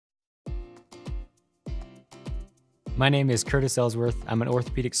My name is Curtis Ellsworth. I'm an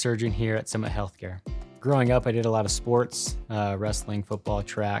orthopedic surgeon here at Summit Healthcare. Growing up, I did a lot of sports, wrestling, football,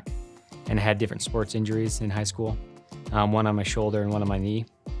 track, and I had different sports injuries in high school. One on my shoulder and one on my knee.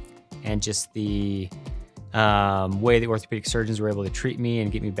 And just the way the orthopedic surgeons were able to treat me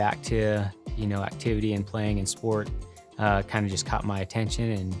and get me back to, activity and playing and sport kind of just caught my attention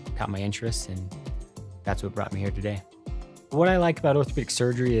and caught my interest, and that's what brought me here today. What I like about orthopedic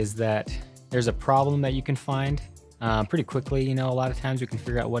surgery is that there's a problem that you can find pretty quickly. A lot of times we can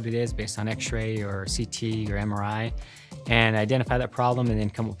figure out what it is based on x-ray or CT or MRI and identify that problem and then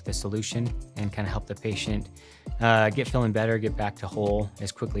come up with a solution and kind of help the patient get feeling better, get back to whole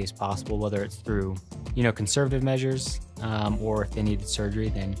as quickly as possible, whether it's through, conservative measures or if they needed surgery,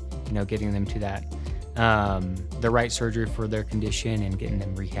 then, getting them to that, the right surgery for their condition and getting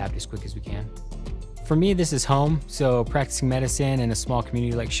them rehabbed as quick as we can. For me, this is home, so practicing medicine in a small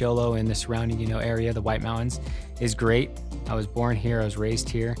community like Show Low in the surrounding, area, the White Mountains, is great. I was born here, I was raised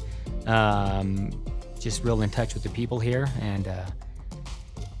here, just real in touch with the people here, and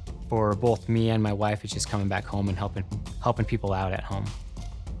for both me and my wife, it's just coming back home and helping people out at home.